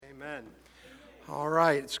Amen. All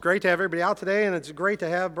right, it's great to have everybody out today, and it's great to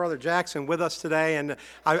have Brother Jackson with us today. And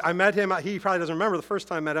I met him, he probably doesn't remember the first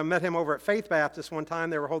time I met him over at Faith Baptist one time.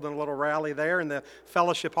 They were holding a little rally there in the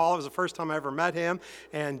fellowship hall. It was the first time I ever met him,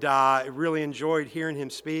 and I really enjoyed hearing him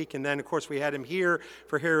speak. And then, of course, we had him here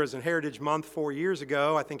for Heroes and Heritage Month 4 years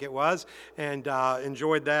ago, I think it was, and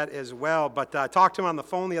enjoyed that as well. But I talked to him on the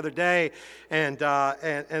phone the other day, and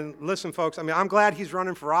listen, folks, I mean, I'm glad he's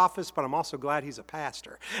running for office, but I'm also glad he's a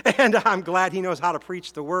pastor. And I'm glad he knows how to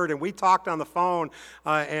preach the word. And we talked on the phone,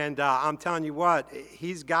 and I'm telling you what,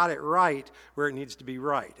 he's got it right where it needs to be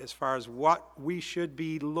right as far as what we should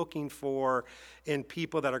be looking for in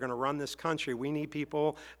people that are going to run this country. We need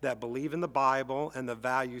people that believe in the Bible and the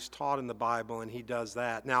values taught in the Bible, and he does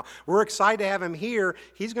that. Now, we're excited to have him here.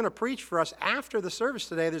 He's going to preach for us after the service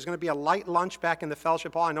today. There's going to be a light lunch back in the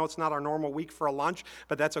fellowship hall. I know it's not our normal week for a lunch,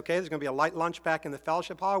 but that's okay. There's going to be a light lunch back in the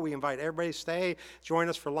fellowship hall. We invite everybody to stay, join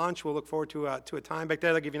us for lunch. We'll look forward to a time back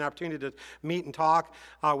there. They'll give you an opportunity to meet and talk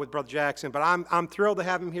with Brother Jackson. But I'm thrilled to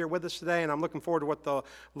have him here with us today, and I'm looking forward to what the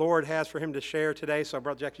Lord has for him to share today. So,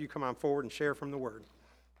 Brother Jackson, you come on forward and share from the Word.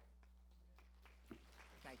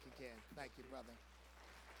 Thank you, Ken. Thank you, brother.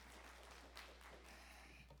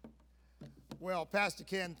 Well, Pastor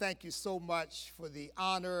Ken, thank you so much for the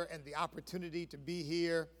honor and the opportunity to be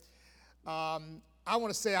here. I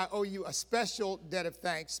want to say I owe you a special debt of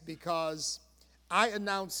thanks because I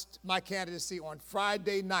announced my candidacy on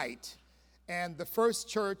Friday night, and the first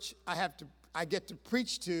church I get to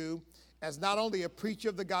preach to as not only a preacher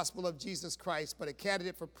of the gospel of Jesus Christ, but a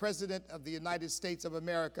candidate for President of the United States of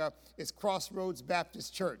America is Crossroads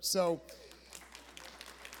Baptist Church. So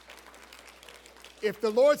if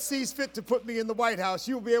the Lord sees fit to put me in the White House,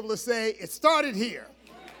 you'll be able to say, it started here.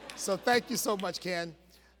 So thank you so much, Ken.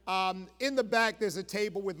 In the back, there's a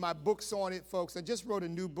table with my books on it, folks. I just wrote a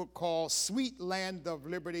new book called Sweet Land of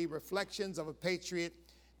Liberty, Reflections of a Patriot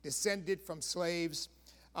Descended from Slaves.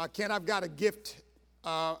 Ken, I've got a gift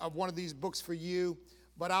of one of these books for you,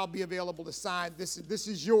 but I'll be available to sign. This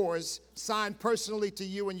is yours, signed personally to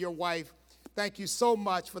you and your wife. Thank you so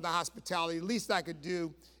much for the hospitality. The least I could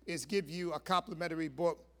do is give you a complimentary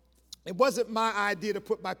book. It wasn't my idea to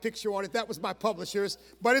put my picture on it. That was my publisher's,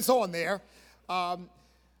 but it's on there.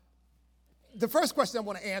 The first question I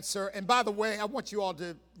want to answer, and by the way, I want you all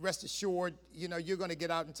to rest assured, you're going to get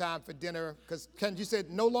out in time for dinner, because Ken, you said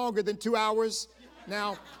no longer than 2 hours.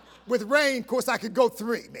 Now, with rain, of course, I could go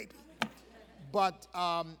 3 maybe. But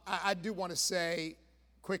I do want to say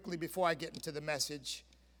quickly before I get into the message,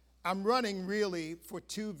 I'm running really for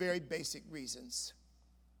 2 very basic reasons.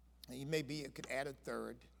 And maybe you could add a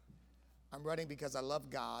third. I'm running because I love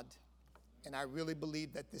God, and I really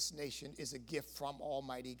believe that this nation is a gift from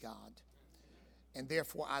Almighty God. And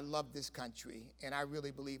therefore, I love this country, and I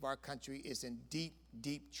really believe our country is in deep,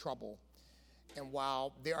 deep trouble. And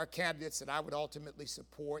while there are candidates that I would ultimately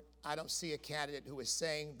support, I don't see a candidate who is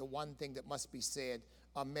saying the one thing that must be said: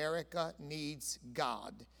 America needs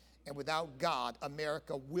God. And without God,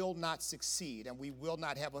 America will not succeed, and we will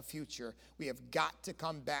not have a future. We have got to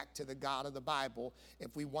come back to the God of the Bible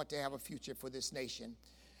if we want to have a future for this nation.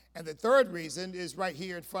 And the third reason is right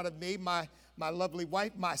here in front of me, my lovely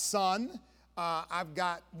wife, my son. I've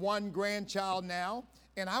got 1 grandchild now,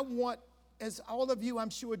 and I want, as all of you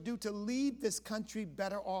I'm sure do, to leave this country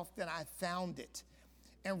better off than I found it.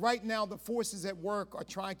 And right now the forces at work are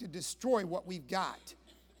trying to destroy what we've got.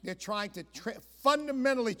 They're trying to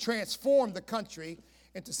fundamentally transform the country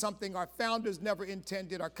into something our founders never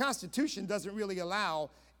intended, our Constitution doesn't really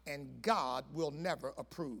allow, and God will never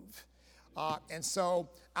approve. And so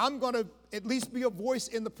I'm going to at least be a voice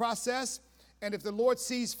in the process. And if the Lord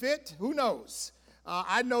sees fit, who knows?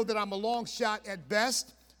 I know that I'm a long shot at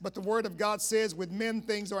best, but the Word of God says with men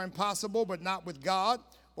things are impossible, but not with God.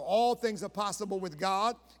 For all things are possible with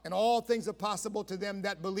God, and all things are possible to them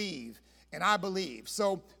that believe. And I believe.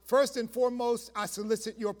 So first and foremost, I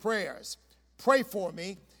solicit your prayers. Pray for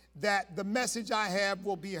me that the message I have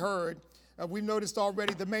will be heard. We've noticed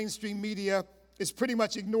already the mainstream media is pretty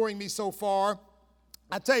much ignoring me so far.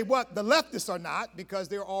 I tell you what, the leftists are not, because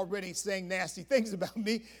they're already saying nasty things about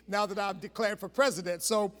me now that I've declared for president.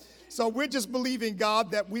 So we're just believing,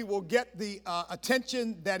 God, that we will get the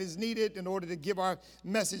attention that is needed in order to give our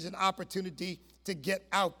message an opportunity to get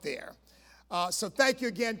out there. So thank you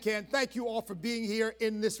again, Ken. Thank you all for being here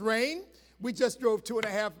in this rain. We just drove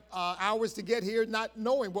 2.5 hours to get here, not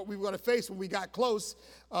knowing what we were going to face when we got close,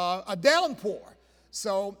 a downpour.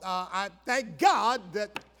 So I thank God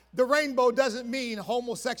that the rainbow doesn't mean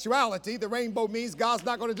homosexuality. The rainbow means God's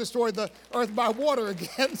not going to destroy the earth by water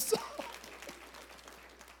again. So.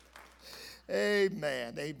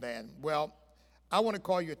 Amen, amen. Well, I want to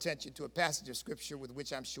call your attention to a passage of scripture with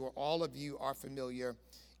which I'm sure all of you are familiar.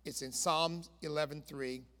 It's in Psalm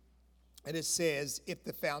 11:3, and it says, if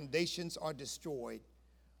the foundations are destroyed,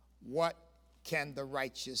 what can the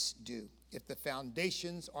righteous do? If the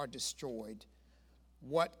foundations are destroyed,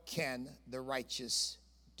 what can the righteous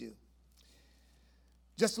do?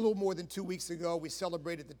 Just a little more than 2 weeks ago, we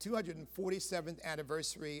celebrated the 247th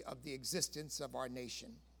anniversary of the existence of our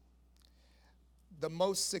nation, the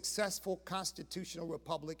most successful constitutional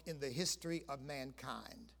republic in the history of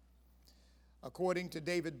mankind. According to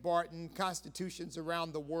David Barton, constitutions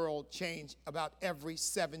around the world change about every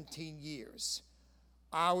 17 years.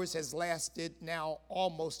 Ours has lasted now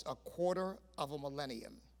almost a quarter of a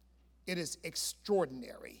millennium. It is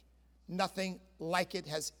extraordinary. Nothing like it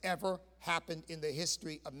has ever happened in the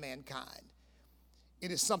history of mankind.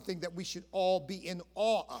 It is something that we should all be in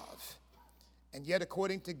awe of. And yet,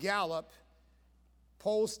 according to Gallup,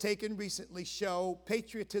 polls taken recently show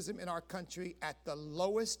patriotism in our country at the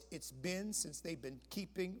lowest it's been since they've been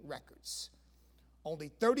keeping records. Only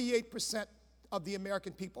 38% of the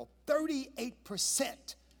American people,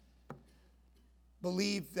 38%,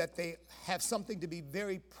 believe that they have something to be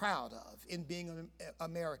very proud of in being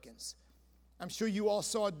Americans. I'm sure you all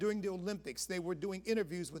saw during the Olympics, they were doing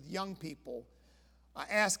interviews with young people,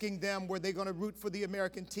 asking them were they going to root for the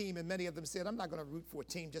American team, and many of them said, I'm not going to root for a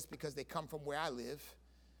team just because they come from where I live.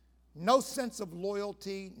 No sense of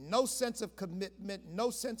loyalty, no sense of commitment,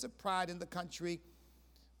 no sense of pride in the country.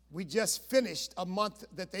 We just finished a month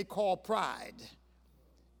that they call Pride,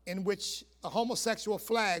 in which a homosexual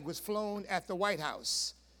flag was flown at the White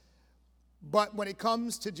House. But when it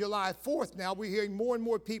comes to July 4th now, we're hearing more and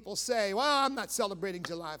more people say, well, I'm not celebrating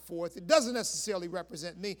July 4th. It doesn't necessarily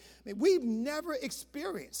represent me. I mean, we've never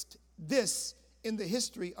experienced this in the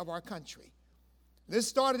history of our country. This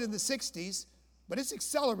started in the 60s, but it's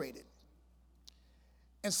accelerated.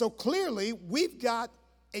 And so clearly, we've got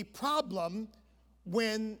a problem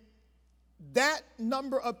when that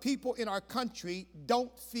number of people in our country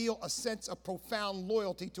don't feel a sense of profound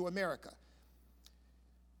loyalty to America.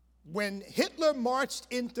 When Hitler marched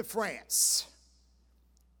into France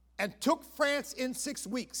and took France in 6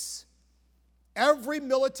 weeks, every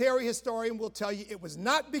military historian will tell you it was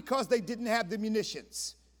not because they didn't have the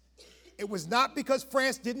munitions. It was not because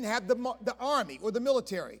France didn't have the army or the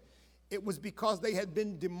military. It was because they had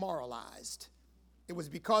been demoralized. It was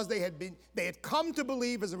because they had come to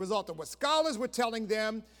believe, as a result of what scholars were telling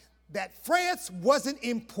them, that France wasn't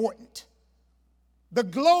important. The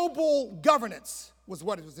global governance was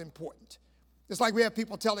what was important. Just like we have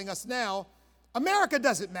people telling us now, America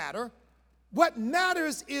doesn't matter. What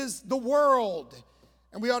matters is the world.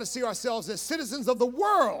 And we ought to see ourselves as citizens of the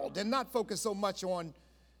world and not focus so much on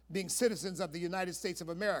being citizens of the United States of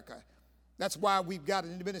America. That's why we've got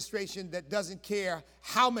an administration that doesn't care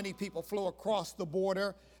how many people flow across the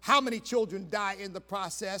border, how many children die in the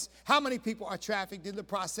process, how many people are trafficked in the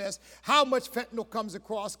process, how much fentanyl comes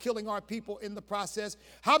across, killing our people in the process,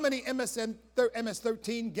 how many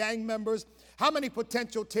MS-13 gang members, how many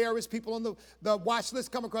potential terrorist people on the watch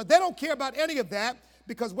list come across. They don't care about any of that,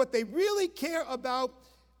 because what they really care about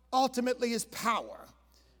ultimately is power.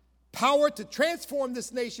 Power to transform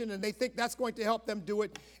this nation, and they think that's going to help them do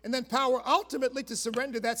it. And then power ultimately to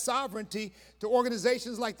surrender that sovereignty to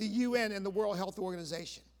organizations like the UN and the World Health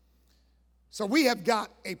Organization. So we have got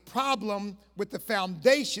a problem with the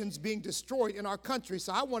foundations being destroyed in our country.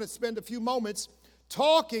 So I want to spend a few moments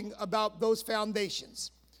talking about those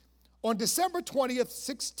foundations. On December 20th,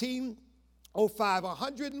 1605,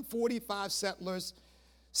 145 settlers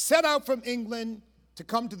set out from England to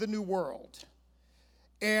come to the New World.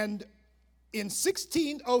 And in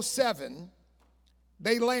 1607,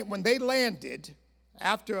 when they landed,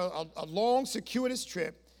 after a long, circuitous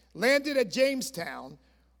trip, landed at Jamestown,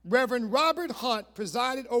 Reverend Robert Hunt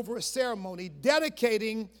presided over a ceremony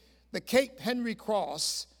dedicating the Cape Henry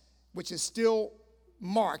Cross, which is still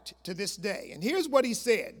marked to this day. And here's what he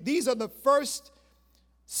said. These are the first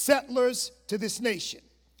settlers to this nation.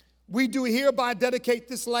 We do hereby dedicate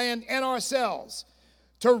this land and ourselves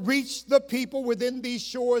to reach the people within these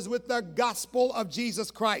shores with the gospel of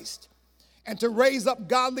Jesus Christ, and to raise up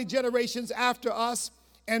godly generations after us,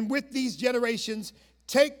 and with these generations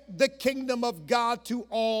take the kingdom of God to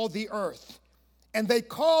all the earth. And they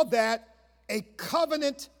call that a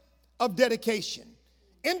covenant of dedication,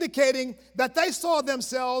 indicating that they saw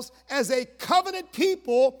themselves as a covenant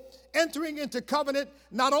people entering into covenant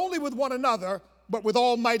not only with one another, but with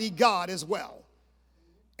Almighty God as well.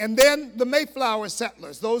 And then the Mayflower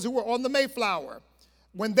settlers, those who were on the Mayflower,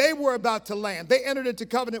 when they were about to land, they entered into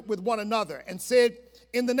covenant with one another and said,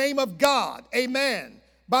 in the name of God, amen,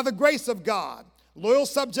 by the grace of God, Loyal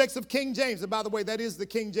subjects of King James. And by the way, that is the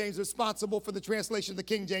King James responsible for the translation of the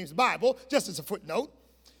King James Bible, just as a footnote.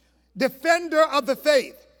 Defender of the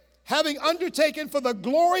faith, having undertaken for the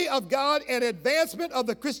glory of God and advancement of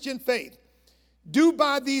the Christian faith, do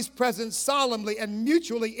by these presents solemnly and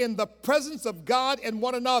mutually in the presence of God and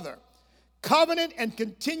one another, covenant and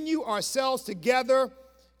combine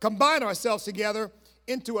ourselves together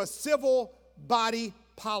into a civil body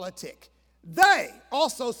politic. They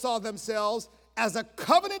also saw themselves as a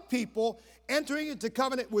covenant people entering into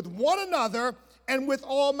covenant with one another and with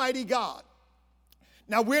Almighty God.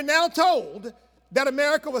 Now, we're now told that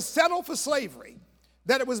America was settled for slavery,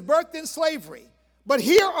 that it was birthed in slavery. But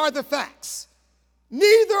here are the facts.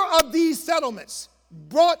 Neither of these settlements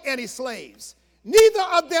brought any slaves. Neither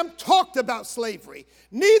of them talked about slavery.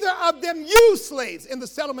 Neither of them used slaves in the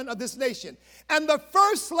settlement of this nation. And the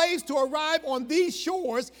first slaves to arrive on these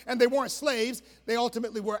shores, and they weren't slaves, they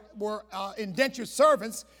ultimately were indentured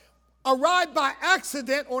servants, arrived by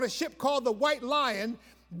accident on a ship called the White Lion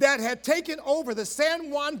that had taken over the San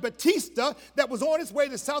Juan Bautista that was on its way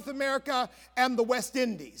to South America and the West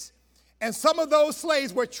Indies. And some of those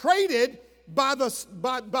slaves were traded by the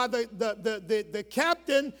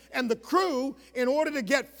captain and the crew in order to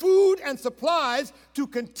get food and supplies to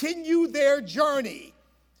continue their journey.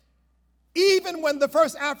 Even when the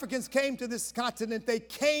first Africans came to this continent, they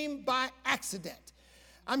came by accident.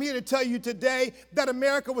 I'm here to tell you today that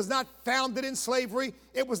America was not founded in slavery.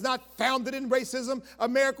 It was not founded in racism.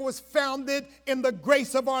 America was founded in the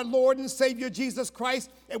grace of our Lord and Savior Jesus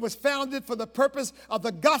Christ. It was founded for the purpose of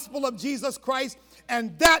the gospel of Jesus Christ.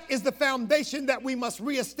 And that is the foundation that we must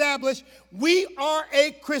reestablish. We are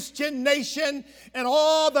a Christian nation, and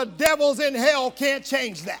all the devils in hell can't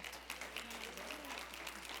change that.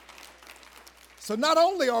 So not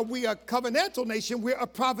only are we a covenantal nation, we're a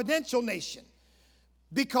providential nation.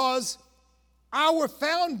 Because our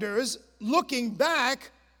founders, looking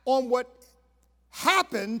back on what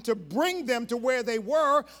happened to bring them to where they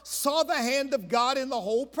were, saw the hand of God in the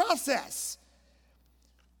whole process.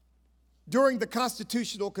 During the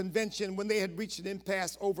Constitutional Convention, when they had reached an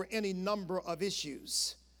impasse over any number of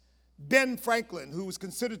issues, Ben Franklin, who was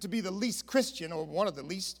considered to be the least Christian, or one of the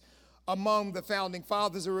least, among the founding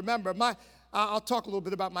fathers, and remember, I'll talk a little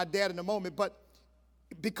bit about my dad in a moment, but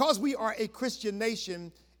because we are a Christian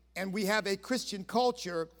nation and we have a Christian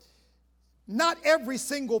culture, not every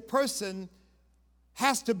single person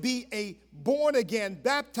has to be a born-again,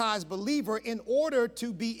 baptized believer in order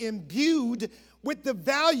to be imbued with the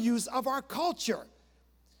values of our culture.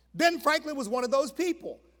 Ben Franklin was one of those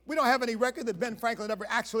people. We don't have any record that Ben Franklin ever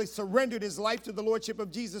actually surrendered his life to the Lordship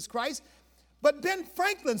of Jesus Christ. But Ben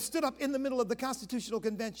Franklin stood up in the middle of the Constitutional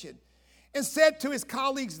Convention and said to his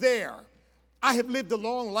colleagues there, "I have lived a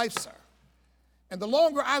long life, sir. And the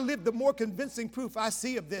longer I live, the more convincing proof I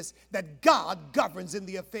see of this, that God governs in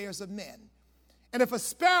the affairs of men. And if a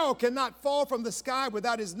sparrow cannot fall from the sky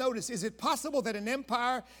without his notice, is it possible that an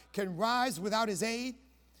empire can rise without his aid?"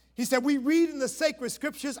 He said, "We read in the sacred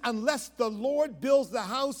scriptures, unless the Lord builds the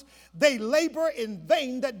house, they labor in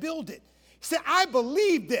vain that build it." He said, "I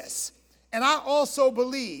believe this, and I also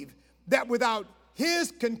believe that without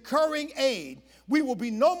his concurring aid, we will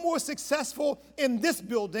be no more successful in this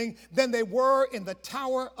building than they were in the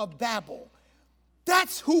Tower of Babel."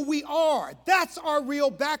 That's who we are. That's our real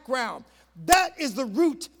background. That is the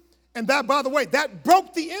root. And that, by the way, that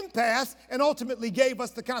broke the impasse and ultimately gave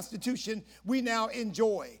us the Constitution we now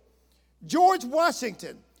enjoy. George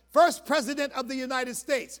Washington, first president of the United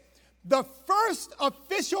States, the first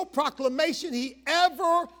official proclamation he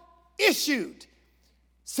ever issued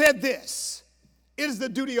said this: "It is the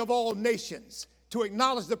duty of all nations to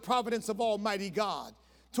acknowledge the providence of Almighty God,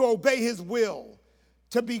 to obey his will,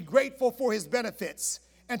 to be grateful for his benefits,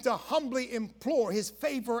 and to humbly implore his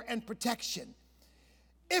favor and protection."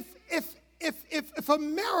 If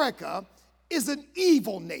America is an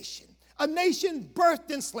evil nation, a nation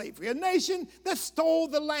birthed in slavery, a nation that stole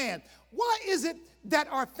the land, why is it that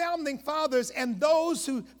our founding fathers and those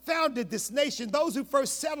who founded this nation, those who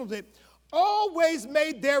first settled it, always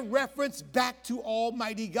made their reference back to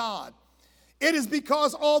Almighty God? It is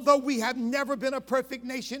because although we have never been a perfect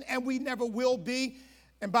nation and we never will be,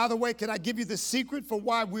 and by the way, can I give you the secret for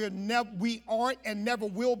why we aren't and never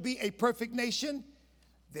will be a perfect nation?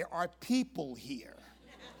 There are people here.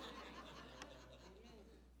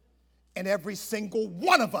 And every single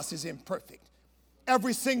one of us is imperfect.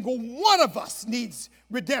 Every single one of us needs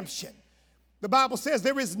redemption. The Bible says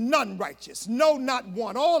there is none righteous, no, not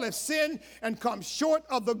one. All have sinned and come short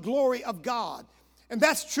of the glory of God. And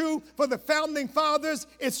that's true for the founding fathers.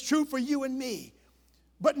 It's true for you and me.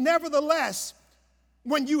 But nevertheless,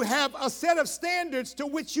 when you have a set of standards to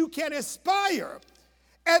which you can aspire,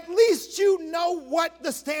 at least you know what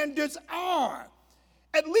the standards are.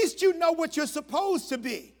 At least you know what you're supposed to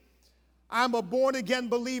be. I'm a born-again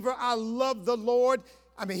believer. I love the Lord.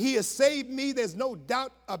 I mean, he has saved me. There's no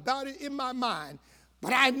doubt about it in my mind.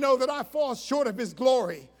 But I know that I fall short of his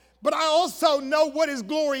glory. But I also know what his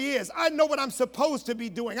glory is. I know what I'm supposed to be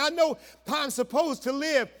doing. I know how I'm supposed to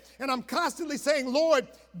live. And I'm constantly saying, Lord,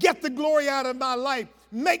 get the glory out of my life.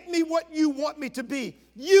 Make me what you want me to be.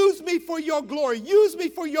 Use me for your glory. Use me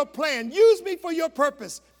for your plan. Use me for your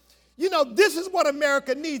purpose. You know, this is what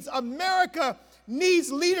America needs. America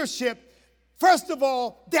needs leadership, first of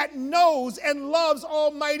all, that knows and loves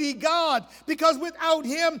Almighty God. Because without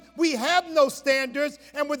him, we have no standards.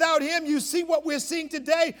 And without him, you see what we're seeing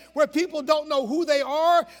today, where people don't know who they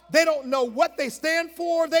are. They don't know what they stand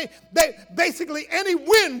for. They basically, any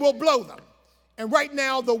wind will blow them. And right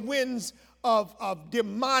now, the winds of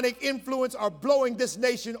demonic influence are blowing this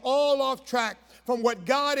nation all off track from what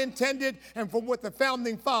God intended and from what the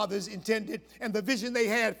founding fathers intended and the vision they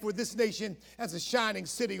had for this nation as a shining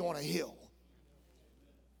city on a hill.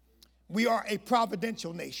 We are a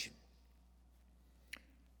providential nation.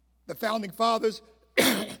 The founding fathers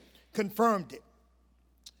confirmed it.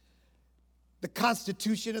 The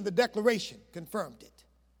Constitution and the Declaration confirmed it.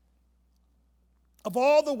 Of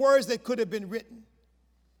all the words that could have been written,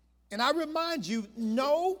 and I remind you,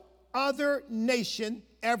 no other nation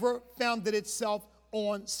ever founded itself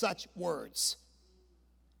on such words.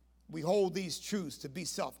 We hold these truths to be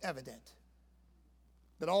self-evident,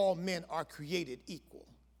 that all men are created equal.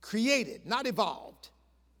 Created, not evolved.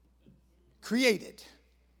 Created.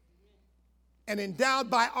 And endowed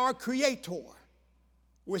by our Creator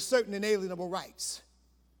with certain inalienable rights,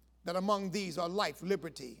 that among these are life,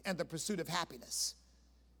 liberty, and the pursuit of happiness.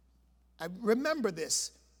 I remember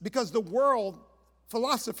this because the world,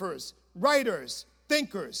 philosophers, writers,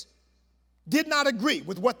 thinkers, did not agree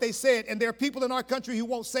with what they said. And there are people in our country who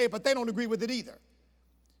won't say it, but they don't agree with it either.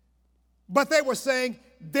 But they were saying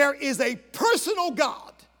there is a personal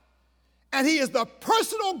God, and he is the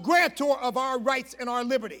personal grantor of our rights and our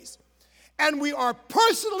liberties. And we are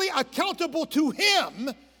personally accountable to him,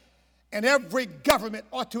 and every government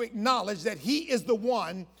ought to acknowledge that he is the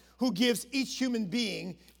one who gives each human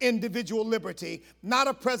being individual liberty. Not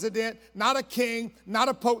a president, not a king, not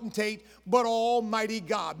a potentate, but Almighty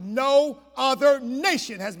God. No other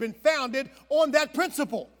nation has been founded on that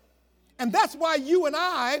principle. And that's why you and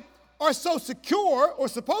I are so secure, or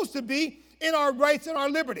supposed to be, in our rights and our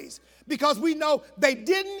liberties. Because we know they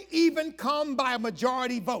didn't even come by a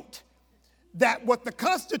majority vote. That what the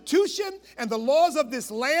Constitution and the laws of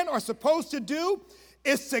this land are supposed to do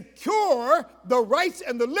is secure the rights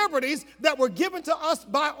and the liberties that were given to us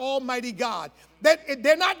by Almighty God. That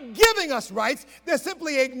they're not giving us rights, they're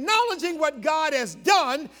simply acknowledging what God has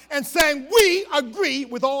done and saying we agree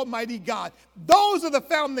with Almighty God. Those are the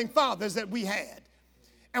founding fathers that we had.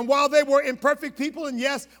 And while they were imperfect people, and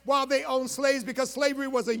yes, while they owned slaves, because slavery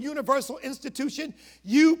was a universal institution,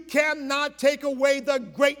 you cannot take away the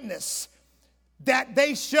greatness that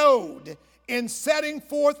they showed in setting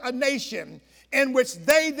forth a nation in which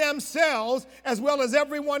they themselves, as well as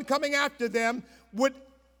everyone coming after them, would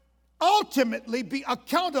ultimately be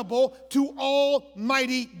accountable to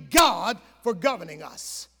Almighty God for governing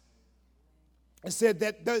us. It said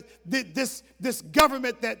that this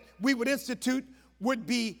government that we would institute would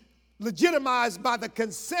be legitimized by the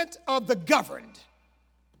consent of the governed.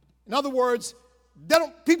 In other words,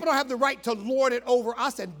 people don't have the right to lord it over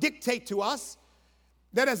us and dictate to us.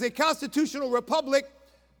 That as a constitutional republic,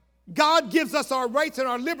 God gives us our rights and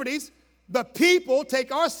our liberties. The people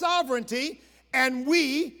take our sovereignty and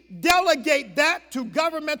we delegate that to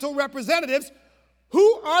governmental representatives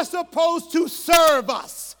who are supposed to serve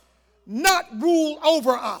us, not rule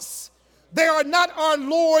over us. They are not our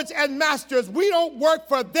lords and masters. We don't work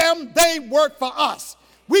for them, they work for us.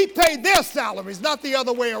 We pay their salaries, not the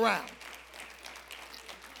other way around.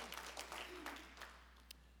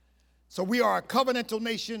 So we are a covenantal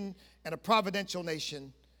nation and a providential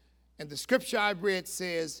nation. And the scripture I read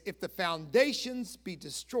says, if the foundations be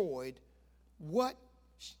destroyed, what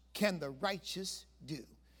can the righteous do?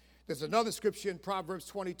 There's another scripture in Proverbs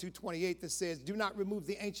 22:28 that says, do not remove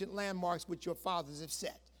the ancient landmarks which your fathers have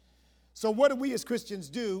set. So what do we as Christians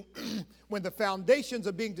do when the foundations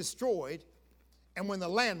are being destroyed and when the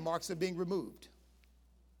landmarks are being removed?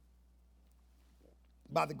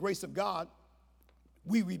 By the grace of God,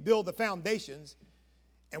 we rebuild the foundations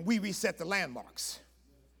and we reset the landmarks.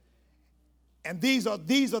 And these are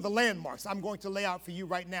the landmarks I'm going to lay out for you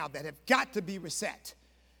right now that have got to be reset,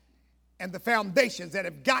 and the foundations that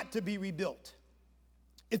have got to be rebuilt.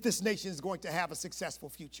 if this nation is going to have a successful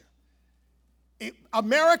future.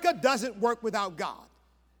 America doesn't work without God.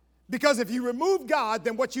 Because if you remove God,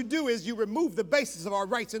 then what you do is you remove the basis of our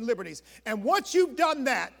rights and liberties. And once you've done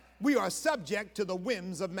that, we are subject to the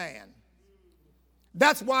whims of man.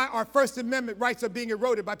 That's why our First Amendment rights are being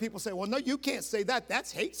eroded by people saying, well, no, you can't say that.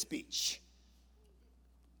 That's hate speech.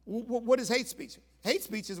 What is hate speech? Hate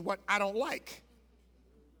speech is what I don't like.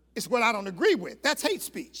 It's what I don't agree with. That's hate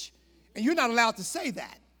speech. And you're not allowed to say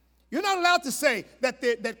that. You're not allowed to say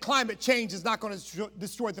that climate change is not going to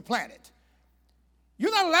destroy the planet.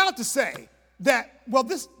 You're not allowed to say that, well,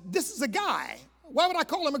 this is a guy. Why would I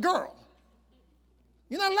call him a girl?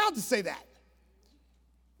 You're not allowed to say that.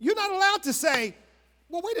 You're not allowed to say,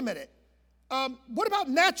 well, wait a minute. What about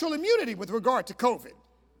natural immunity with regard to COVID?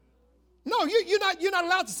 No, you're not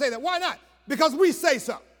allowed to say that. Why not? Because we say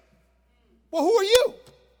so. Well, who are you?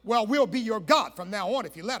 Well, we'll be your God from now on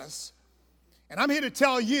if you let us. And I'm here to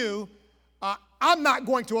tell you, I'm not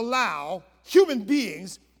going to allow human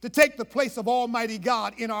beings to take the place of Almighty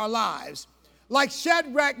God in our lives. Like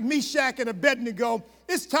Shadrach, Meshach, and Abednego,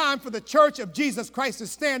 it's time for the church of Jesus Christ to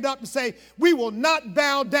stand up and say, we will not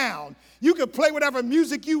bow down. You can play whatever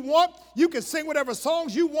music you want. You can sing whatever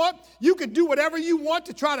songs you want. You can do whatever you want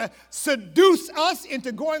to try to seduce us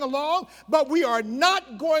into going along. But we are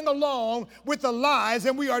not going along with the lies,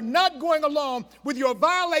 and we are not going along with your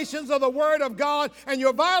violations of the Word of God and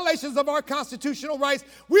your violations of our constitutional rights.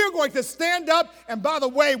 We are going to stand up, and by the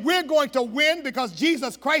way, we're going to win because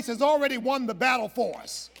Jesus Christ has already won the battle for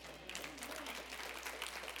us.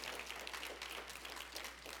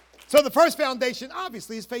 So the first foundation,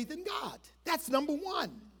 obviously, is faith in God. That's number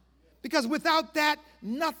one. Because without that,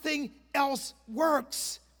 nothing else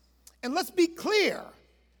works. And let's be clear,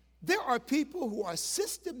 there are people who are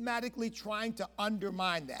systematically trying to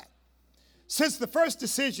undermine that. Since the first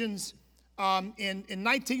decisions in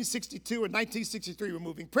 1962 and 1963,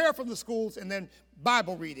 removing prayer from the schools and then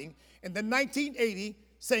Bible reading, and then 1980,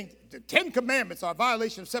 saying the 10 Commandments are a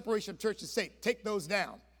violation of separation of church and state, take those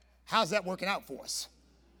down. How's that working out for us?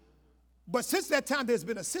 But since that time, there's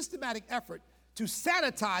been a systematic effort to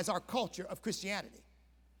sanitize our culture of Christianity.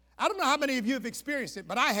 I don't know how many of you have experienced it,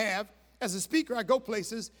 but I have. As a speaker, I go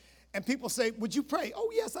places, and people say, would you pray?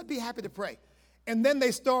 Oh, yes, I'd be happy to pray. And then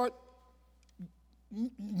they start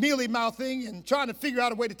mealy-mouthing and trying to figure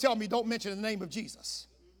out a way to tell me don't mention the name of Jesus.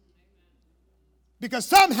 Because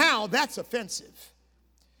somehow that's offensive.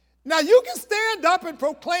 Now, you can stand up and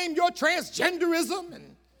proclaim your transgenderism,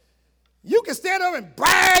 and you can stand up and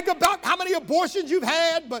brag about how many abortions you've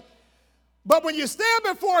had, but when you stand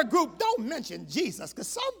before a group, don't mention Jesus, because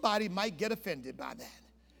somebody might get offended by that.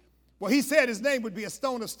 Well, he said his name would be a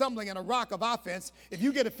stone of stumbling and a rock of offense. If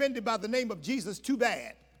you get offended by the name of Jesus, too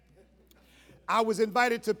bad. I was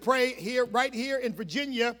invited to pray right here in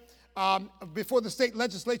Virginia, before the state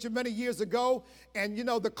legislature many years ago, and you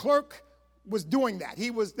know, the clerk was doing that.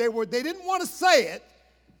 They didn't want to say it,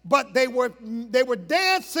 but they were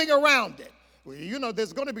dancing around it. Well, you know,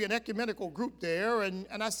 there's going to be an ecumenical group there. And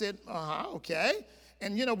I said, okay.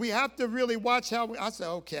 And, you know, we have to really watch I said,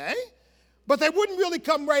 okay. But they wouldn't really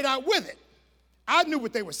come right out with it. I knew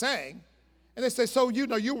what they were saying. And they said, so, you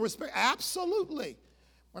know, you respect. Absolutely.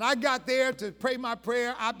 When I got there to pray my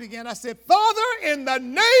prayer, I said, Father, in the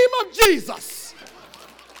name of Jesus.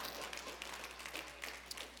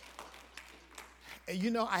 And you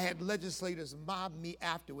know, I had legislators mob me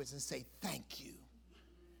afterwards and say, thank you.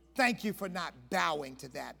 Thank you for not bowing to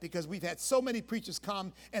that, because we've had so many preachers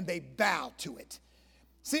come and they bow to it.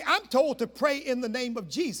 See, I'm told to pray in the name of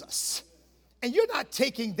Jesus. And you're not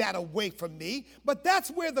taking that away from me, but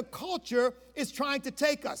that's where the culture is trying to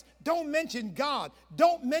take us. Don't mention God.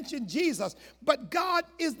 Don't mention Jesus. But God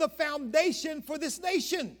is the foundation for this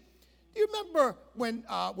nation. Do you remember when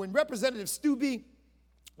Representative Stubbe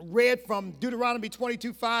read from Deuteronomy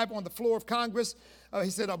 22:5 on the floor of Congress? He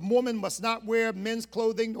said, a woman must not wear men's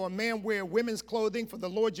clothing, nor a man wear women's clothing, for the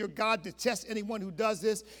Lord your God detests anyone who does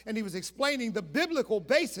this. And he was explaining the biblical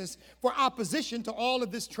basis for opposition to all of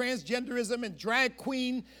this transgenderism and drag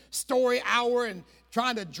queen story hour and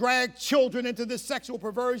trying to drag children into this sexual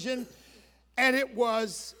perversion. And it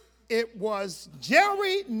was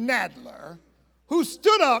Jerry Nadler who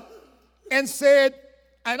stood up and said,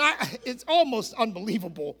 and it's almost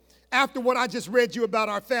unbelievable, after what I just read you about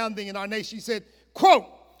our founding and our nation, he said, quote,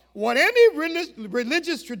 what any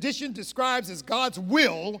religious tradition describes as God's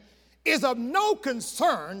will is of no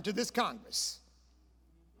concern to this Congress.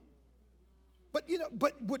 But, you know,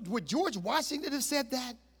 would George Washington have said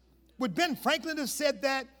that? Would Ben Franklin have said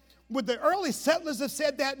that? Would the early settlers have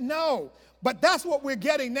said that? No. But that's what we're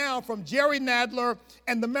getting now from Jerry Nadler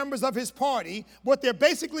and the members of his party. What they're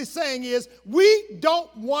basically saying is, we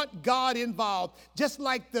don't want God involved. Just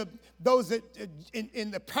like those that, in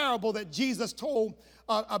the parable that Jesus told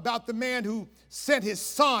about the man who sent his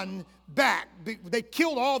son back. They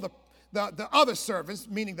killed all the other servants,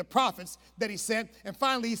 meaning the prophets that he sent, and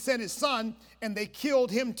finally he sent his son, and they killed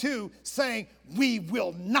him too, saying, we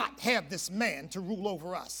will not have this man to rule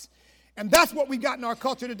over us. And that's what we've got in our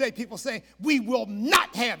culture today. People saying, we will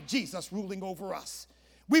not have Jesus ruling over us.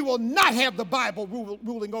 We will not have the Bible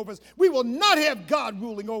ruling over us. We will not have God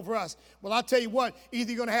ruling over us. Well, I'll tell you what,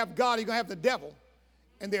 either you're going to have God or you're going to have the devil.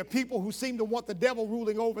 And there are people who seem to want the devil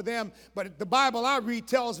ruling over them. But the Bible I read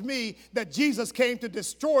tells me that Jesus came to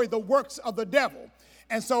destroy the works of the devil.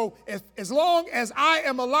 And so as long as I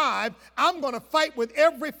am alive, I'm going to fight with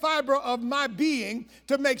every fiber of my being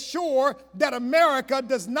to make sure that America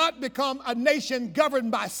does not become a nation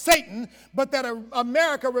governed by Satan, but that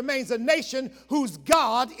America remains a nation whose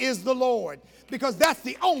God is the Lord, because that's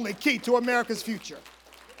the only key to America's future.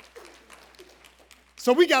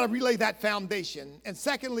 So we got to relay that foundation. And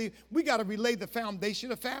secondly, we got to relay the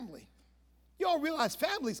foundation of family. You all realize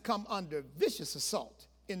families come under vicious assault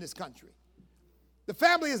in this country. The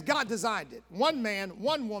family as God designed it. One man,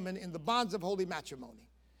 one woman in the bonds of holy matrimony.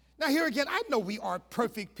 Now here again, I know we aren't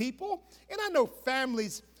perfect people, and I know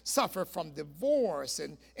families suffer from divorce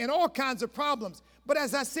and all kinds of problems. But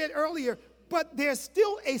as I said earlier, but there's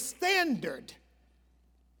still a standard.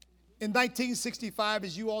 In 1965,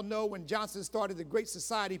 as you all know, when Johnson started the Great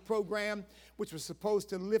Society program, which was supposed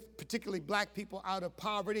to lift particularly black people out of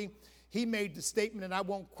poverty, he made the statement, and I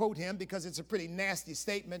won't quote him because it's a pretty nasty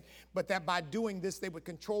statement, but that by doing this, they would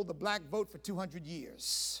control the black vote for 200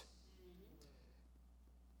 years.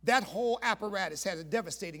 That whole apparatus had a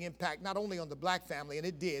devastating impact, not only on the black family, and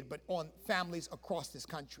it did, but on families across this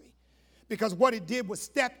country. Because what it did was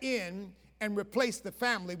step in and replace the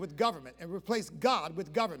family with government, and replace God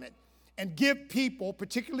with government, and give people,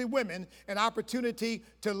 particularly women, an opportunity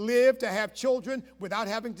to live, to have children without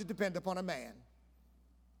having to depend upon a man.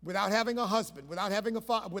 Without having a husband, without having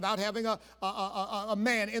a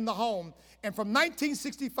man in the home. And from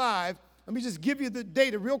 1965, let me just give you the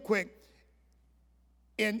data real quick.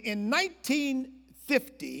 In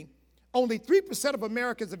 1950, only 3% of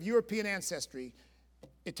Americans of European ancestry,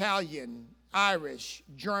 Italian, Irish,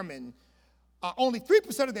 German, only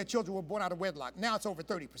 3% of their children were born out of wedlock. Now it's over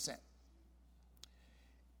 30%.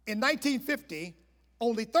 In 1950,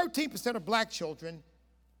 only 13% of black children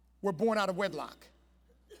were born out of wedlock.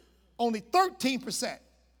 Only 13%.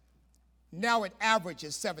 Now it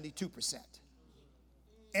averages 72%.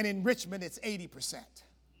 And in Richmond, it's 80%.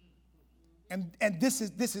 And this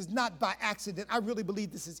is not by accident. I really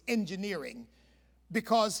believe this is engineering,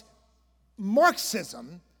 because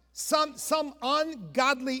Marxism, some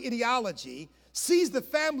ungodly ideology, sees the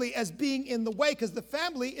family as being in the way, because the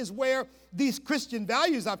family is where these Christian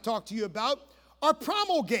values I've talked to you about are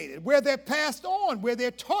promulgated, where they're passed on, where they're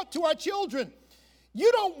taught to our children. You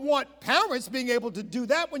don't want parents being able to do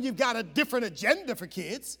that when you've got a different agenda for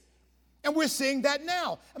kids. And we're seeing that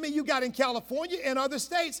now. I mean, you got in California and other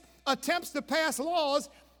states attempts to pass laws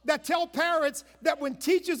that tell parents that when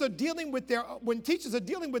teachers are dealing with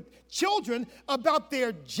children about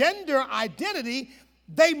their gender identity,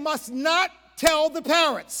 they must not tell the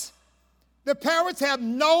parents. The parents have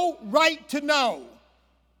no right to know.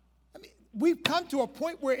 I mean, we've come to a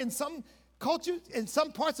point where in some culture, in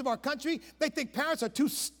some parts of our country, they think parents are too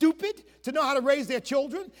stupid to know how to raise their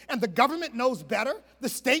children, and the government knows better, the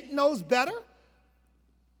state knows better.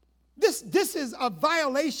 This is a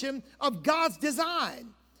violation of God's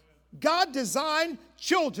design. God designed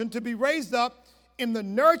children to be raised up in the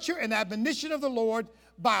nurture and admonition of the Lord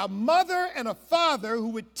by a mother and a father who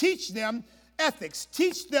would teach them ethics,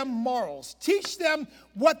 teach them morals, teach them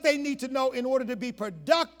what they need to know in order to be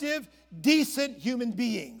productive, decent human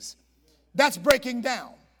beings. That's breaking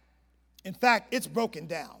down. In fact, it's broken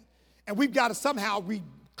down. And we've got to somehow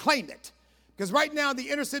reclaim it. Because right now, the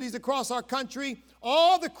inner cities across our country,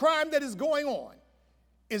 all the crime that is going on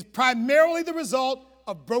is primarily the result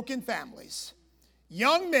of broken families.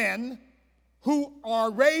 Young men who are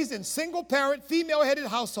raised in single-parent, female-headed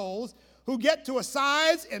households who get to a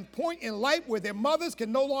size and point in life where their mothers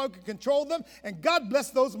can no longer control them, and God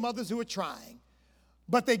bless those mothers who are trying.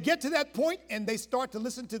 But they get to that point and they start to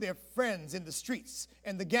listen to their friends in the streets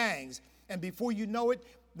and the gangs. And before you know it,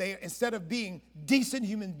 they, instead of being decent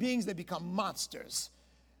human beings, they become monsters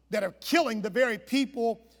that are killing the very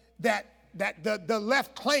people that the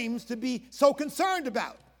left claims to be so concerned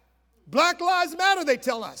about. Black Lives Matter, they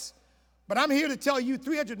tell us. But I'm here to tell you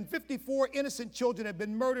 354 innocent children have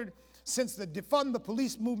been murdered since the defund the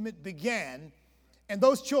police movement began, and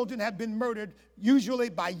those children have been murdered, usually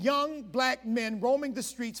by young black men roaming the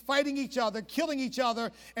streets, fighting each other, killing each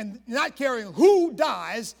other, and not caring who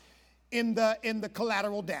dies in the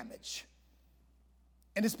collateral damage.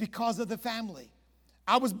 And it's because of the family.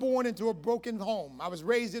 I was born into a broken home. I was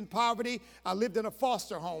raised in poverty. I lived in a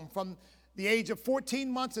foster home from the age of 14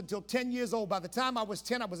 months until 10 years old. By the time I was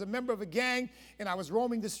 10, I was a member of a gang, and I was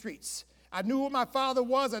roaming the streets. I knew who my father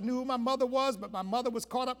was. I knew who my mother was, but my mother was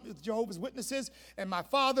caught up with Jehovah's Witnesses, and my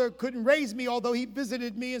father couldn't raise me, although he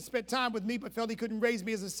visited me and spent time with me, but felt he couldn't raise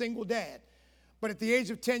me as a single dad. But at the age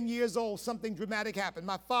of 10 years old, something dramatic happened.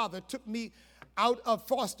 My father took me out of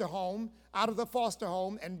the foster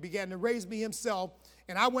home, and began to raise me himself.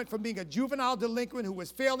 And I went from being a juvenile delinquent who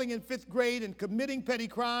was failing in 5th grade and committing petty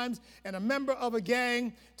crimes and a member of a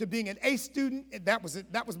gang to being an A student. That was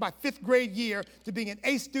my 5th grade year, to being an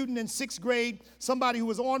A student in 6th grade, somebody who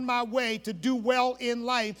was on my way to do well in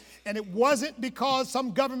life. And it wasn't because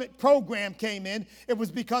some government program came in. It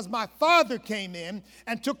was because my father came in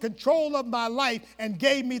and took control of my life and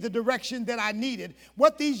gave me the direction that I needed.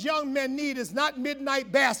 What these young men need is not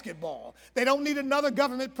midnight basketball. They don't need another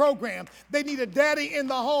government program. They need a daddy in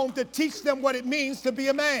the home to teach them what it means to be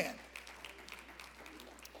a man.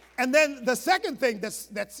 And then the second thing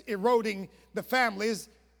that's eroding the family is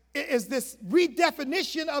this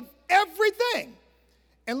redefinition of everything.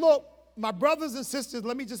 And look, my brothers and sisters,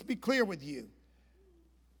 let me just be clear with you.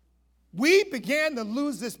 We began to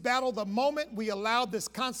lose this battle the moment we allowed this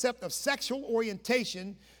concept of sexual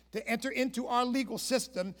orientation to enter into our legal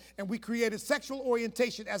system, and we created sexual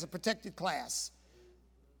orientation as a protected class.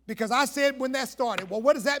 Because I said when that started, well,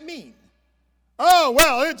 what does that mean? Oh,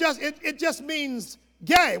 well, it just means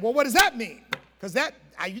gay. Well, what does that mean? Because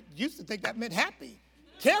I used to think that meant happy,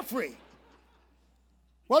 carefree.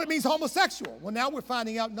 Well, it means homosexual. Well, now we're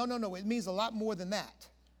finding out, no, it means a lot more than that.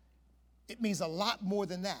 It means a lot more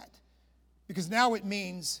than that. Because now it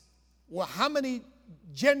means, well, how many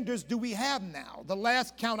genders do we have now? The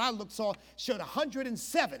last count I saw showed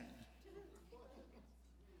 107.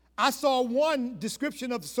 I saw one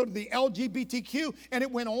description of sort of the LGBTQ, and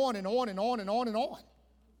it went on and on and on and on and on.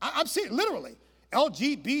 I'm seeing literally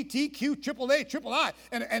LGBTQ, triple A, triple I,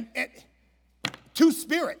 and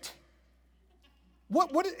two-spirit.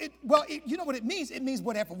 You know what it means? It means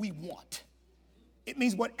whatever we want. It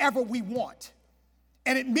means whatever we want.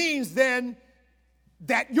 And it means then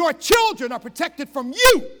that your children are protected from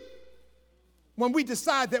you when we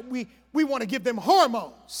decide that we want to give them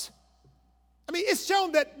hormones. I mean, it's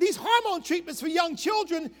shown that these hormone treatments for young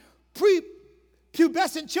children,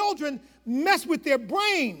 prepubescent children, mess with their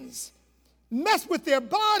brains, mess with their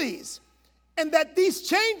bodies, and that these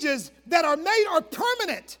changes that are made are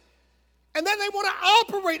permanent. And then they want to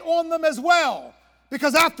operate on them as well.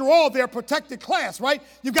 Because after all, they're a protected class, right?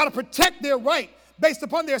 You've got to protect their right based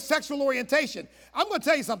upon their sexual orientation. I'm going to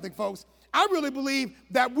tell you something, folks. I really believe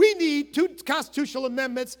that we need 2 constitutional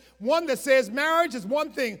amendments. One that says marriage is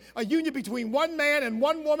one thing, a union between one man and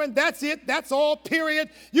one woman. That's it. That's all, period.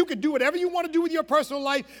 You can do whatever you want to do with your personal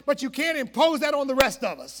life, but you can't impose that on the rest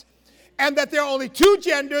of us. And that there are only 2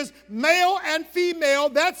 genders, male and female.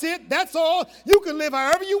 That's it. That's all. You can live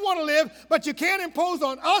however you want to live, but you can't impose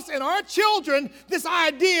on us and our children this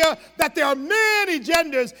idea that there are many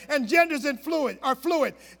genders and genders are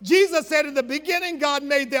fluid. Jesus said in the beginning, God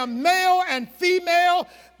made them male and female.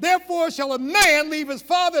 Therefore shall a man leave his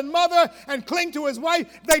father and mother and cling to his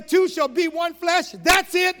wife. They two shall be one flesh.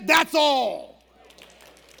 That's it. That's all.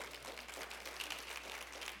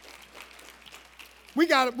 We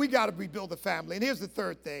got to rebuild the family. And here's the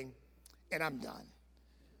third thing, and I'm done.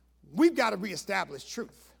 We've got to reestablish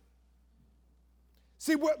truth.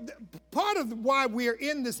 See, part of why we're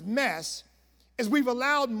in this mess is we've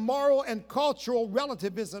allowed moral and cultural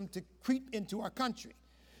relativism to creep into our country.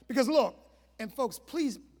 Because look, and folks,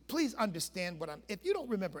 please understand if you don't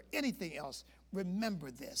remember anything else,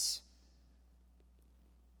 remember this.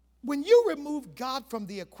 When you remove God from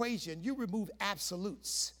the equation, you remove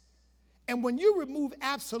absolutes. And when you remove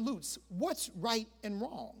absolutes, what's right and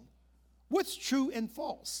wrong? What's true and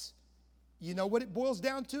false? You know what it boils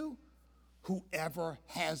down to? Whoever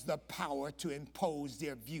has the power to impose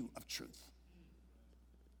their view of truth.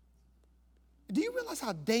 Do you realize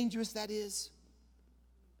how dangerous that is?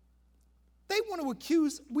 They want to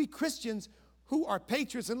accuse we Christians who are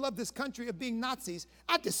patriots and love this country of being Nazis.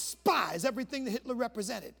 I despise everything that Hitler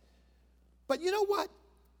represented. But you know what?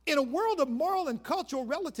 In a world of moral and cultural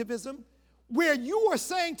relativism, where you are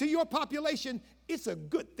saying to your population, it's a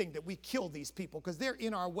good thing that we kill these people because they're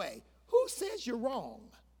in our way. Who says you're wrong?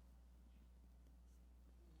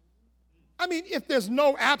 I mean, if there's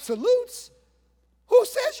no absolutes, who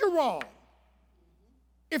says you're wrong?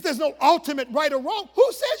 If there's no ultimate right or wrong,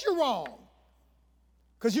 who says you're wrong?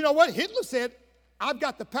 Because you know what? Hitler said, I've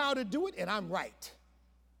got the power to do it and I'm right.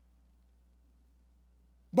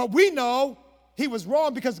 But we know he was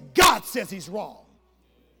wrong because God says he's wrong.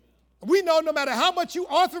 We know no matter how much you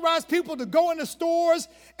authorize people to go into stores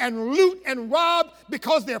and loot and rob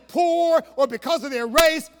because they're poor or because of their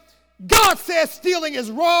race, God says stealing is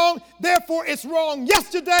wrong. Therefore, it's wrong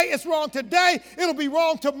yesterday, it's wrong today, it'll be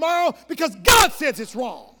wrong tomorrow because God says it's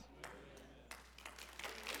wrong.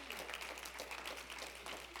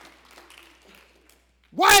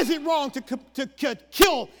 Why is it wrong to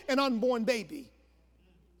kill an unborn baby?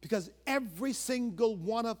 Because every single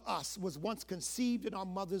one of us was once conceived in our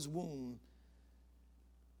mother's womb.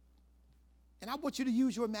 And I want you to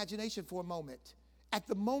use your imagination for a moment. At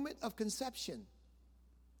the moment of conception,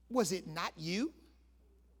 was it not you?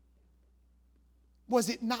 Was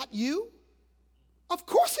it not you? Of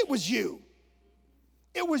course it was you.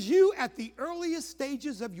 It was you at the earliest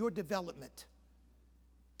stages of your development.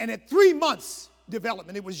 And at 3 months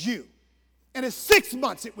development, it was you. And at 6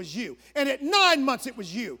 months, it was you. And at 9 months, it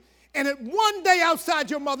was you. And at 1 day outside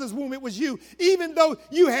your mother's womb, it was you. Even though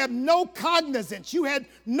you had no cognizance, you had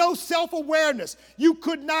no self-awareness. You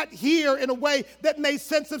could not hear in a way that made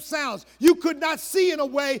sense of sounds. You could not see in a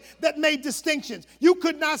way that made distinctions. You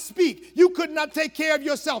could not speak. You could not take care of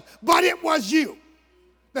yourself. But it was you.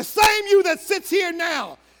 The same you that sits here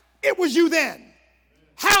now, it was you then.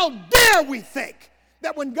 How dare we think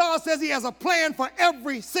that when God says he has a plan for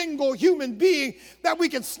every single human being, that we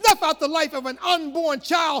can snuff out the life of an unborn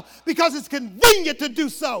child because it's convenient to do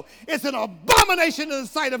so. It's an abomination in the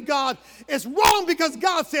sight of God. It's wrong because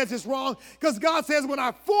God says it's wrong, because God says, when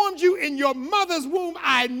I formed you in your mother's womb,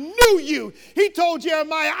 I knew you. He told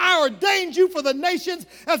Jeremiah, I ordained you for the nations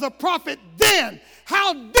as a prophet then.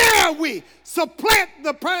 How dare we supplant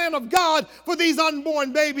the plan of God for these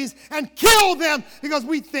unborn babies and kill them because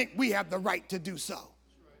we think we have the right to do so.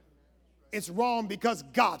 It's wrong because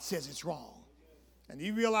God says it's wrong. And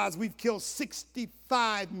you realize we've killed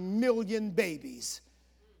 65 million babies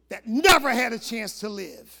that never had a chance to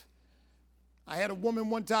live. I had a woman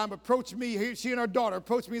one time approach me, she and her daughter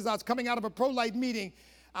approached me as I was coming out of a pro-life meeting.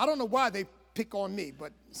 I don't know why they pick on me,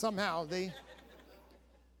 but somehow they...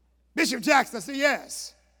 Bishop Jackson, I said,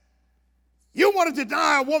 yes. You want to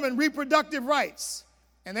deny a woman reproductive rights.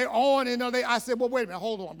 And they're on, I said, well, wait a minute,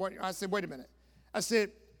 hold on. I said, wait a minute. I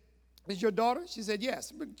said, is your daughter? She said,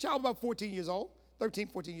 yes. Child about 14 years old, 13,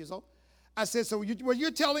 14 years old. I said, so what you're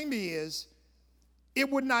telling me is it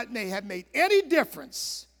would not have made any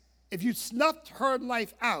difference if you snuffed her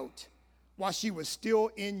life out while she was still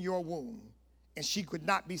in your womb and she could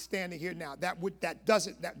not be standing here now. That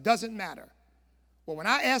doesn't matter. Well, when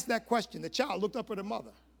I asked that question, the child looked up at her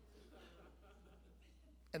mother.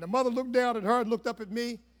 And the mother looked down at her and looked up at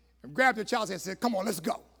me and grabbed the child and said, come on, let's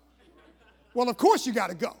go. Well, of course you got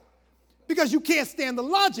to go. Because you can't stand the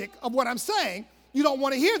logic of what I'm saying. You don't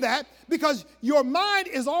want to hear that because your mind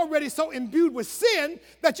is already so imbued with sin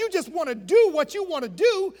that you just want to do what you want to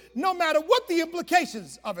do no matter what the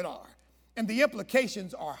implications of it are. And the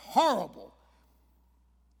implications are horrible.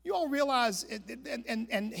 You all realize,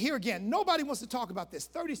 and here again, nobody wants to talk about this.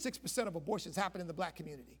 36% of abortions happen in the black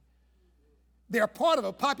community. They're part of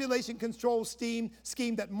a population control scheme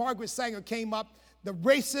that Margaret Sanger came up. The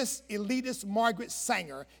racist, elitist Margaret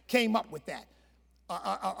Sanger came up with that.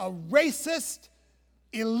 A racist,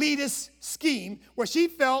 elitist scheme where she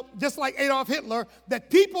felt, just like Adolf Hitler, that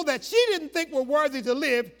people that she didn't think were worthy to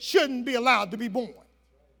live shouldn't be allowed to be born.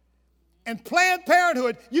 And Planned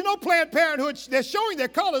Parenthood, Planned Parenthood, they're showing their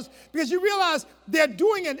colors because you realize they're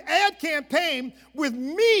doing an ad campaign with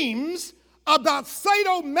memes about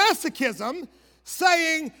sadomasochism,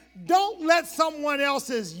 saying, don't let someone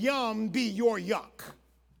else's yum be your yuck.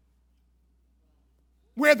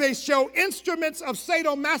 Where they show instruments of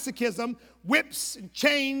sadomasochism, whips and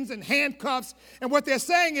chains and handcuffs, and what they're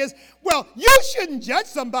saying is, well, you shouldn't judge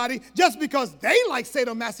somebody just because they like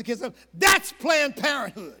sadomasochism. That's Planned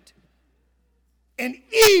Parenthood. An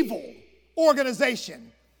evil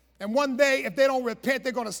organization. And one day, if they don't repent,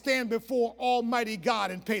 they're going to stand before Almighty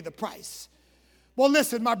God and pay the price. Well,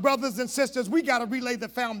 listen, my brothers and sisters, we got to relay the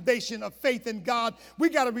foundation of faith in God. We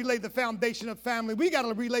got to relay the foundation of family. We got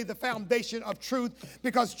to relay the foundation of truth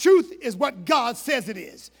because truth is what God says it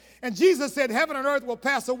is. And Jesus said, heaven and earth will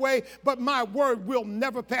pass away, but my word will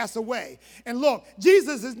never pass away. And look,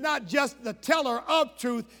 Jesus is not just the teller of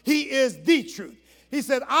truth. He is the truth. He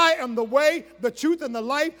said, I am the way, the truth, and the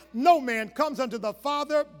life. No man comes unto the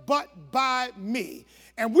Father but by me.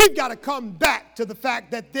 And we've got to come back to the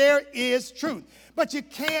fact that there is truth. But you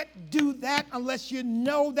can't do that unless you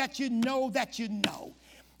know that you know that you know.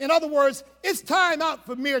 In other words, it's time out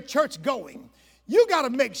for mere church going. You got to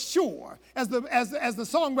make sure, as the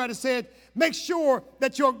songwriter said, make sure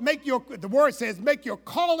that the word says, make your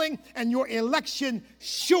calling and your election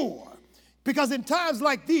sure. Because in times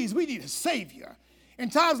like these, we need a Savior. In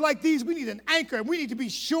times like these, we need an anchor, and we need to be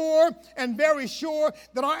sure and very sure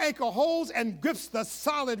that our anchor holds and grips the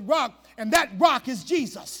solid rock, and that rock is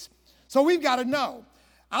Jesus. So we've got to know.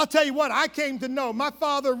 I'll tell you what, I came to know. My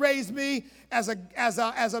father raised me as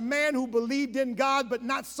a man who believed in God but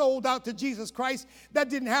not sold out to Jesus Christ. That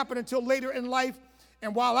didn't happen until later in life.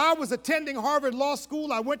 And while I was attending Harvard Law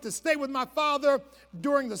School, I went to stay with my father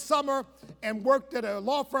during the summer and worked at a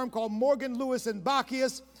law firm called Morgan, Lewis, and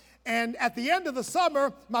Bacchius. And at the end of the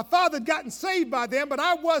summer, my father had gotten saved by them, but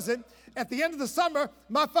I wasn't. At the end of the summer,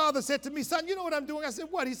 my father said to me, son, you know what I'm doing? I said,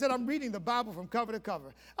 what? He said, I'm reading the Bible from cover to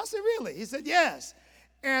cover. I said, really? He said, yes.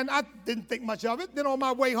 And I didn't think much of it. Then on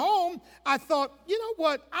my way home, I thought, you know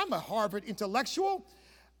what? I'm a Harvard intellectual.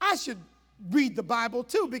 I should read the Bible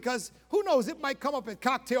too, because who knows, it might come up at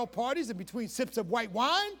cocktail parties and between sips of white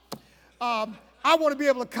wine. I want to be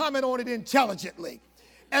able to comment on it intelligently.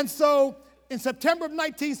 And so in September of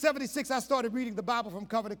 1976, I started reading the Bible from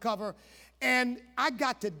cover to cover, and I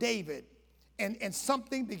got to David, and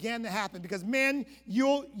something began to happen, because men,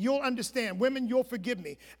 you'll understand. Women, you'll forgive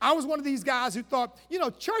me. I was one of these guys who thought,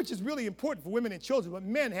 church is really important for women and children, but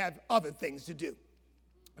men have other things to do.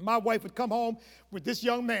 And my wife would come home with this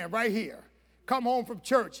young man right here, come home from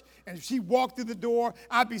church, and if she walked through the door,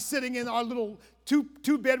 I'd be sitting in our little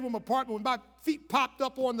two-bedroom apartment with my feet popped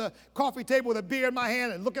up on the coffee table with a beer in my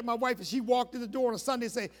hand, and look at my wife as she walked through the door on a Sunday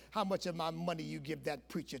and say, how much of my money you give that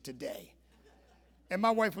preacher today? And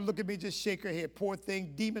my wife would look at me, just shake her head, poor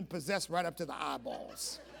thing, demon-possessed right up to the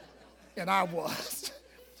eyeballs. And I was.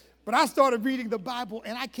 But I started reading the Bible,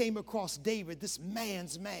 and I came across David, this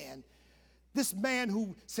man's man. This man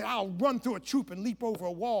who said, I'll run through a troop and leap over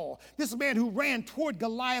a wall. This man who ran toward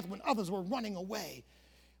Goliath when others were running away.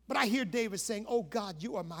 But I hear David saying, oh God,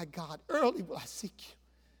 you are my God. Early will I seek you.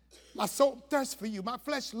 My soul thirsts for you. My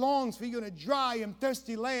flesh longs for you in a dry and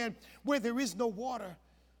thirsty land where there is no water.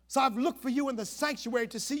 So I've looked for you in the sanctuary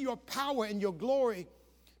to see your power and your glory.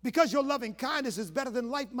 Because your loving kindness is better than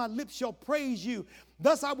life, my lips shall praise you.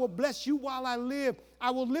 Thus I will bless you while I live.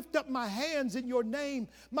 I will lift up my hands in your name.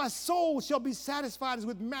 My soul shall be satisfied as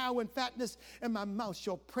with marrow and fatness, and my mouth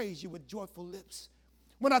shall praise you with joyful lips.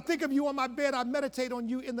 When I think of you on my bed, I meditate on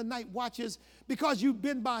you in the night watches. Because you've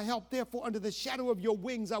been my help, therefore under the shadow of your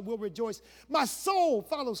wings I will rejoice. My soul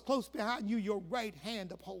follows close behind you. Your right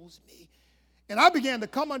hand upholds me. And I began to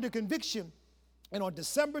come under conviction. And on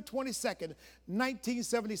December 22nd,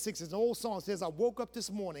 1976, as the old song says, I woke up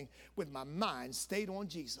this morning with my mind stayed on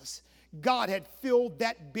Jesus. God had filled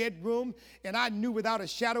that bedroom, and I knew without a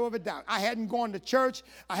shadow of a doubt. I hadn't gone to church.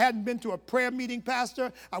 I hadn't been to a prayer meeting,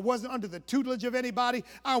 pastor. I wasn't under the tutelage of anybody.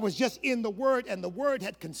 I was just in the Word, and the Word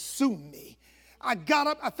had consumed me. I got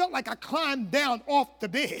up, I felt like I climbed down off the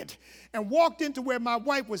bed and walked into where my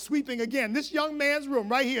wife was sweeping again, this young man's room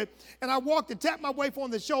right here. And I walked and tapped my wife on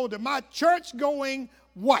the shoulder, my church-going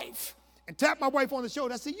wife, and tapped my wife on the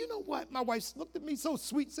shoulder. I said, you know what? My wife looked at me so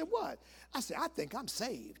sweet and said, what? I said, I think I'm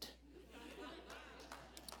saved.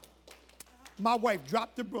 My wife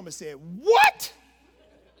dropped the broom and said, what?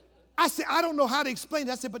 I said, I don't know how to explain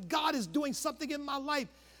it. I said, but God is doing something in my life.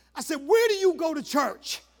 I said, where do you go to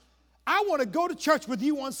church? I want to go to church with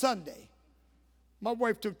you on Sunday. My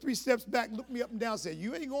wife took 3 steps back, looked me up and down, and said,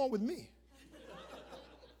 you ain't going with me.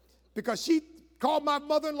 Because she called my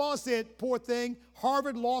mother-in-law and said, poor thing,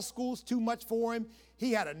 Harvard Law School's too much for him.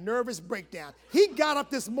 He had a nervous breakdown. He got up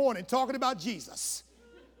this morning talking about Jesus.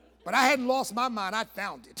 But I hadn't lost my mind. I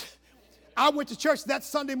found it. I went to church that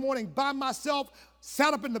Sunday morning by myself,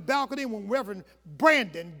 sat up in the balcony when Reverend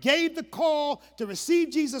Brandon gave the call to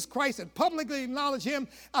receive Jesus Christ and publicly acknowledge him.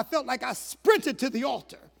 I felt like I sprinted to the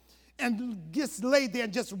altar and just laid there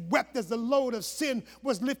and just wept as the load of sin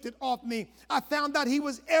was lifted off me. I found out he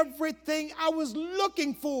was everything I was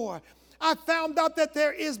looking for. I found out that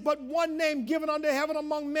there is but one name given under heaven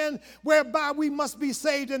among men whereby we must be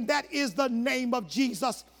saved, and that is the name of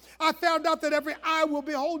Jesus. I found out that every eye will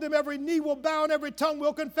behold him, every knee will bow, and every tongue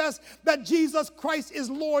will confess that Jesus Christ is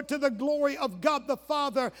Lord to the glory of God the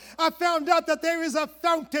Father. I found out that there is a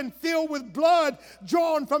fountain filled with blood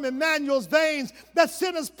drawn from Emmanuel's veins, that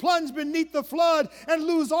sinners plunge beneath the flood and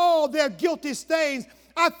lose all their guilty stains.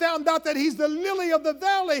 I found out that he's the lily of the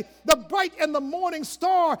valley, the bright and the morning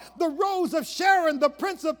star, the rose of Sharon, the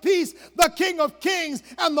Prince of Peace, the King of Kings,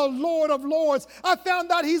 and the Lord of Lords. I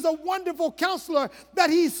found out he's a wonderful counselor, that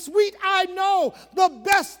he's sweet. I know the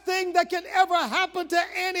best thing that can ever happen to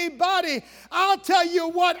anybody. I'll tell you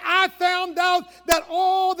what, I found out that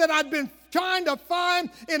all that I'd been trying to find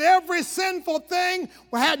in every sinful thing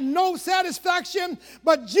had no satisfaction,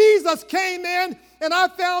 but Jesus came in and I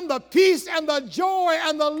found the peace and the joy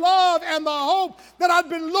and the love and the hope that I've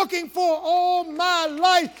been looking for all my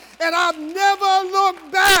life, and I've never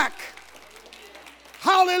looked back.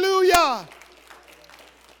 Hallelujah.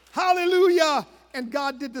 Hallelujah. And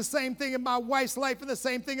God did the same thing in my wife's life, and the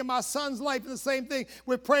same thing in my son's life, and the same thing.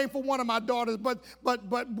 We're praying for one of my daughters, but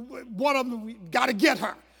one of them, we got to get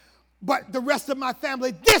her. But the rest of my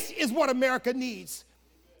family, this is what America needs.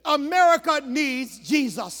 America needs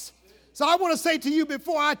Jesus. So I want to say to you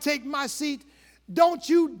before I take my seat, don't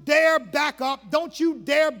you dare back up. Don't you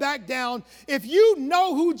dare back down. If you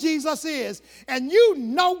know who Jesus is and you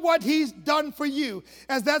know what he's done for you,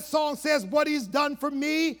 as that song says, what he's done for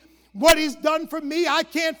me, what he's done for me. I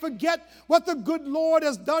can't forget what the good Lord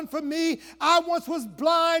has done for me. I once was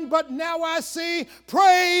blind, but now I see.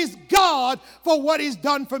 Praise God for what he's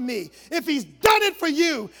done for me. If he's done it for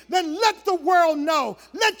you, then let the world know.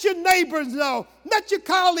 Let your neighbors know. Let your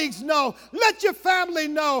colleagues know. Let your family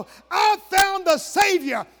know. I found the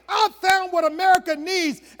Savior. I found what America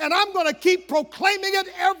needs, and I'm going to keep proclaiming it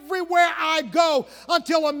everywhere I go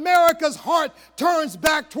until America's heart turns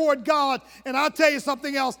back toward God. And I'll tell you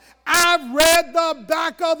something else. I've read the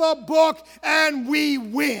back of the book, and we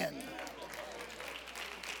win.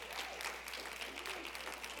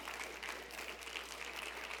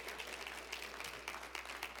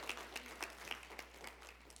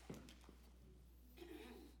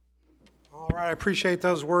 All right, I appreciate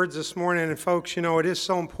those words this morning. And folks, you know, it is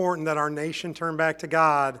so important that our nation turn back to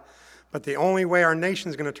God. But the only way our nation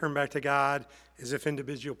is going to turn back to God is if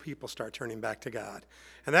individual people start turning back to God.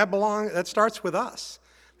 And that starts with us.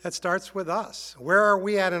 That starts with us. Where are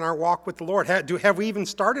we at in our walk with the Lord? Have we even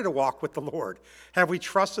started a walk with the Lord? Have we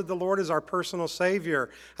trusted the Lord as our personal Savior?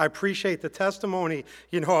 I appreciate the testimony,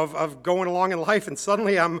 you know, of going along in life and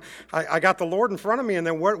suddenly I got the Lord in front of me, and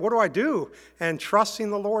then what do I do? And trusting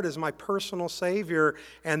the Lord as my personal Savior,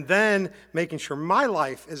 and then making sure my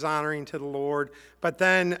life is honoring to the Lord, but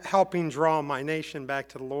then helping draw my nation back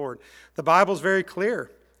to the Lord. The Bible's very clear.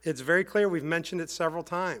 It's very clear. We've mentioned it several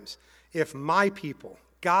times. If my people,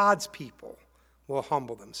 God's people, will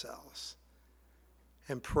humble themselves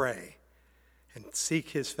and pray and seek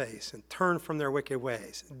his face and turn from their wicked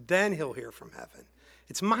ways, then he'll hear from heaven.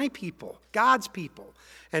 It's my people, God's people.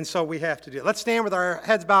 And so we have to do it. Let's stand with our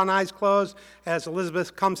heads bowed and eyes closed as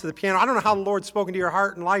Elizabeth comes to the piano. I don't know how the Lord's spoken to your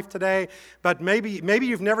heart and life today, but maybe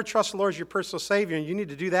you've never trusted the Lord as your personal Savior, and you need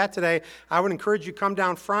to do that today. I would encourage you to come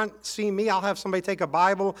down front, see me. I'll have somebody take a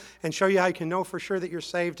Bible and show you how you can know for sure that you're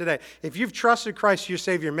saved today. If you've trusted Christ as your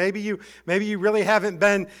Savior, maybe you really haven't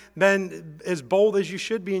been as bold as you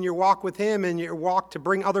should be in your walk with him and your walk to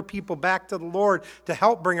bring other people back to the Lord, to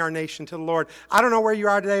help bring our nation to the Lord. I don't know where you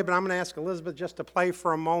are today, but I'm going to ask Elizabeth just to play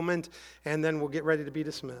for a moment, and then we'll get ready to be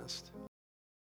dismissed.